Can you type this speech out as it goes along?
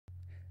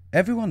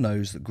Everyone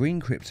knows that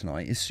green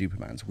kryptonite is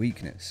Superman's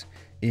weakness.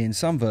 In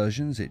some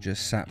versions it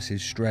just saps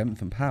his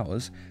strength and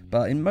powers,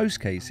 but in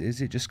most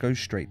cases it just goes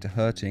straight to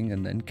hurting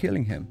and then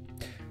killing him.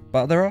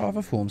 But there are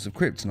other forms of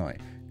kryptonite: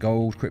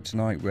 gold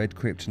kryptonite, red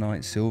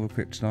kryptonite, silver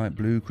kryptonite,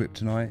 blue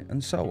kryptonite,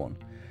 and so on.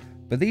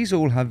 But these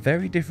all have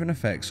very different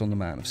effects on the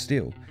Man of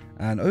Steel,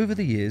 and over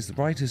the years the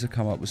writers have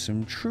come up with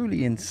some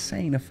truly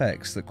insane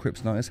effects that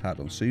kryptonite has had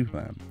on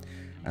Superman.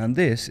 And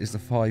this is the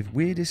 5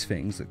 weirdest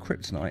things that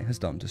kryptonite has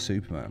done to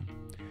Superman.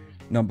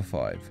 Number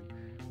 5.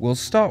 We'll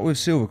start with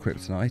silver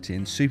kryptonite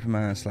in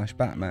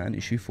Superman/Batman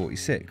issue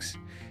 46.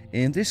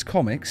 In this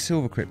comic,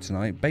 silver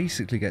kryptonite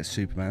basically gets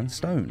Superman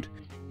stoned.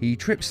 He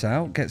trips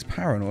out, gets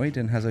paranoid,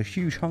 and has a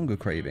huge hunger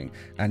craving,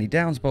 and he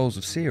downs bowls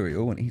of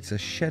cereal and eats a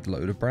shed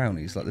load of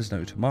brownies like there's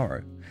no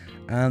tomorrow.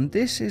 And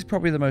this is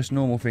probably the most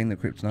normal thing that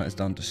kryptonite has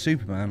done to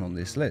Superman on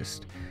this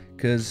list,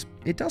 because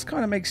it does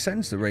kind of make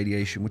sense that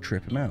radiation would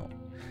trip him out.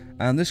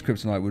 And this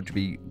kryptonite would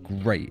be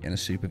great in a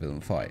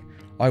supervillain fight.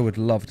 I would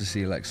love to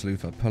see Lex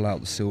Luthor pull out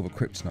the silver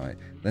kryptonite,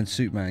 then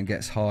Superman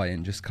gets high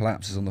and just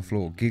collapses on the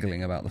floor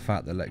giggling about the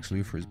fact that Lex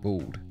Luthor is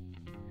bald.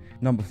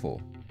 Number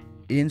 4.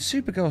 In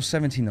Supergirl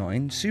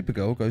 79,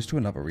 Supergirl goes to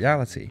another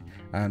reality,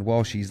 and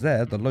while she's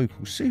there, the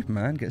local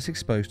Superman gets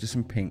exposed to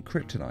some pink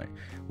kryptonite,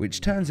 which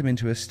turns him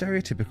into a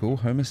stereotypical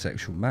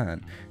homosexual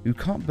man who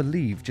can't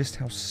believe just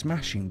how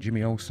smashing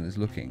Jimmy Olsen is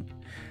looking.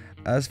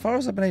 As far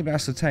as I've been able to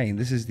ascertain,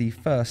 this is the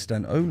first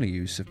and only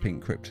use of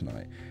pink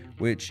kryptonite,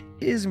 which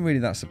isn't really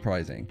that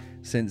surprising,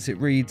 since it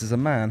reads as a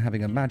man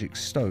having a magic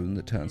stone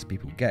that turns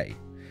people gay.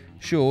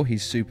 Sure,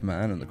 he's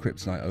Superman and the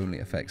kryptonite only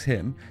affects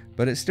him,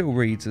 but it still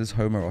reads as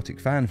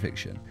homoerotic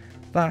fanfiction.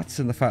 That,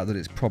 and the fact that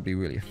it's probably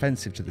really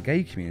offensive to the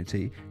gay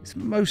community, is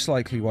most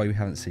likely why we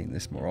haven't seen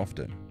this more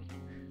often.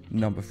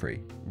 Number 3.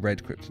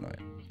 Red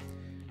kryptonite.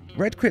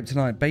 Red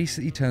kryptonite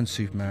basically turns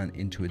Superman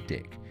into a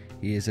dick.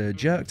 He is a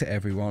jerk to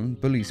everyone,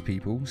 bullies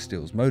people,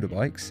 steals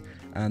motorbikes,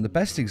 and the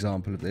best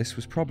example of this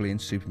was probably in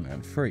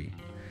Superman 3.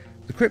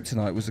 The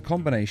kryptonite was a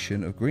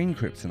combination of green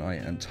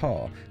kryptonite and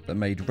tar that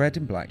made red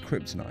and black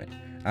kryptonite,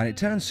 and it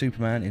turned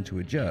Superman into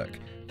a jerk,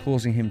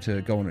 causing him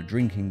to go on a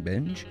drinking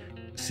binge,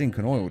 sink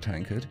an oil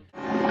tankard,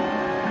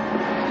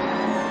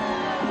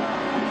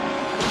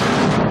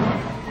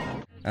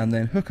 and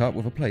then hook up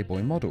with a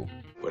Playboy model.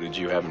 What did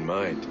you have in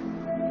mind?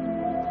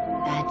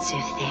 Lots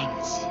of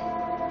things.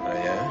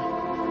 Oh yeah?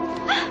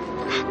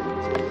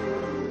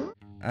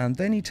 And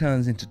then he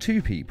turns into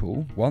 2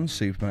 people, one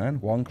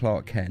Superman, one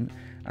Clark Kent,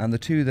 and the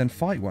 2 then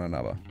fight one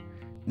another.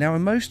 Now,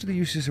 in most of the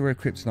uses of red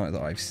kryptonite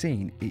that I've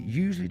seen, it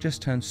usually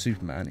just turns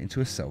Superman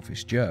into a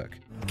selfish jerk.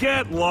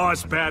 Get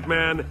lost,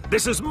 Batman!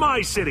 This is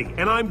my city,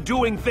 and I'm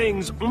doing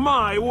things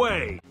my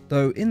way!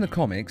 Though in the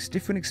comics,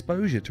 different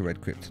exposure to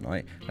red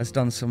kryptonite has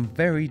done some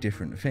very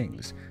different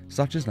things,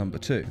 such as number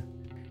 2.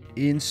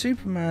 In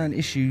Superman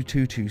issue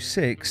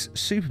 226,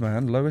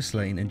 Superman, Lois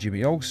Lane and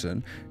Jimmy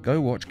Olsen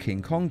go watch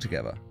King Kong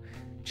together.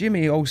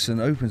 Jimmy Olsen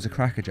opens a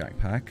Cracker Jack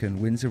pack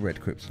and wins a red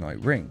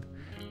kryptonite ring.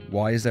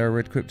 Why is there a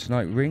red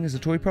kryptonite ring as a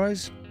toy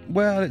prize?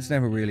 Well, it's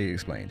never really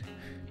explained.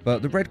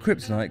 But the red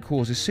kryptonite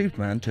causes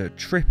Superman to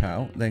trip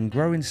out, then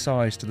grow in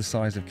size to the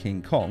size of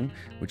King Kong,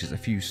 which is a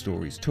few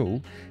stories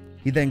tall.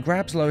 He then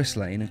grabs Lois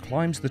Lane and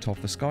climbs to the top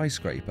of a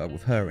skyscraper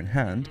with her in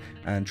hand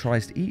and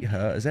tries to eat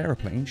her as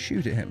aeroplanes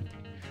shoot at him.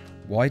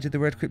 Why did the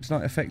red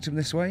kryptonite affect him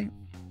this way?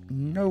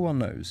 No one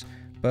knows,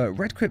 but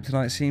red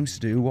kryptonite seems to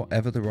do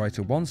whatever the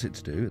writer wants it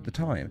to do at the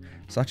time,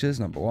 such as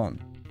number 1.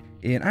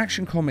 In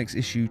Action Comics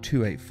issue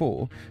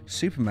 284,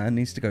 Superman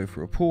needs to go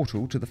through a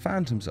portal to the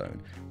Phantom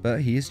Zone,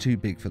 but he is too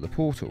big for the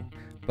portal.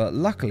 But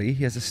luckily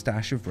he has a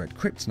stash of red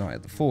kryptonite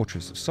at the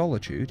Fortress of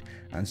Solitude,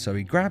 and so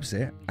he grabs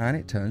it and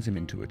it turns him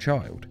into a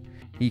child.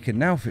 He can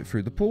now fit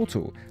through the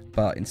portal,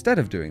 but instead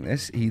of doing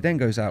this, he then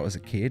goes out as a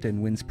kid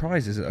and wins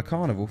prizes at a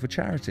carnival for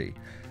charity,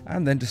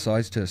 and then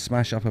decides to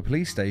smash up a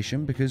police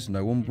station because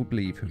no one will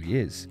believe who he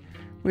is,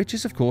 which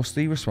is of course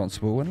the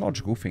responsible and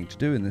logical thing to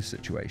do in this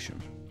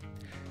situation.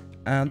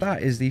 And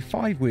that is the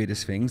 5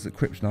 weirdest things that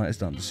kryptonite has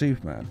done to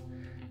Superman.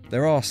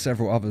 There are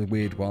several other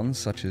weird ones,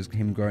 such as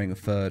him growing a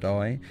 3rd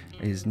eye,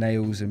 his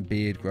nails and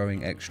beard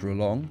growing extra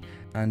long,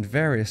 and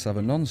various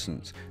other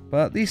nonsense,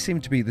 but these seem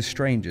to be the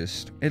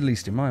strangest, at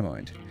least in my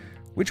mind.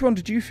 Which one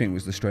did you think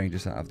was the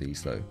strangest out of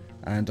these though?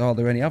 And are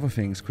there any other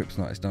things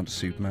kryptonite has done to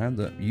Superman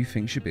that you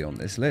think should be on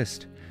this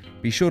list?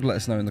 Be sure to let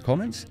us know in the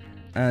comments,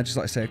 and I'd just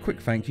like to say a quick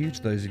thank you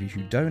to those of you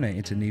who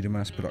donated to Needle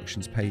Mass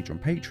Productions page on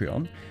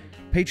Patreon.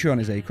 Patreon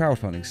is a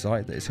crowdfunding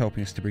site that is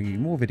helping us to bring you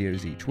more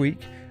videos each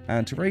week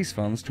and to raise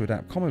funds to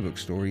adapt comic book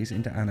stories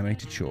into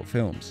animated short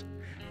films.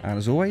 And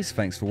as always,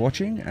 thanks for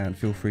watching and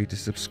feel free to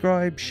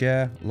subscribe,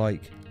 share,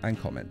 like and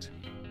comment.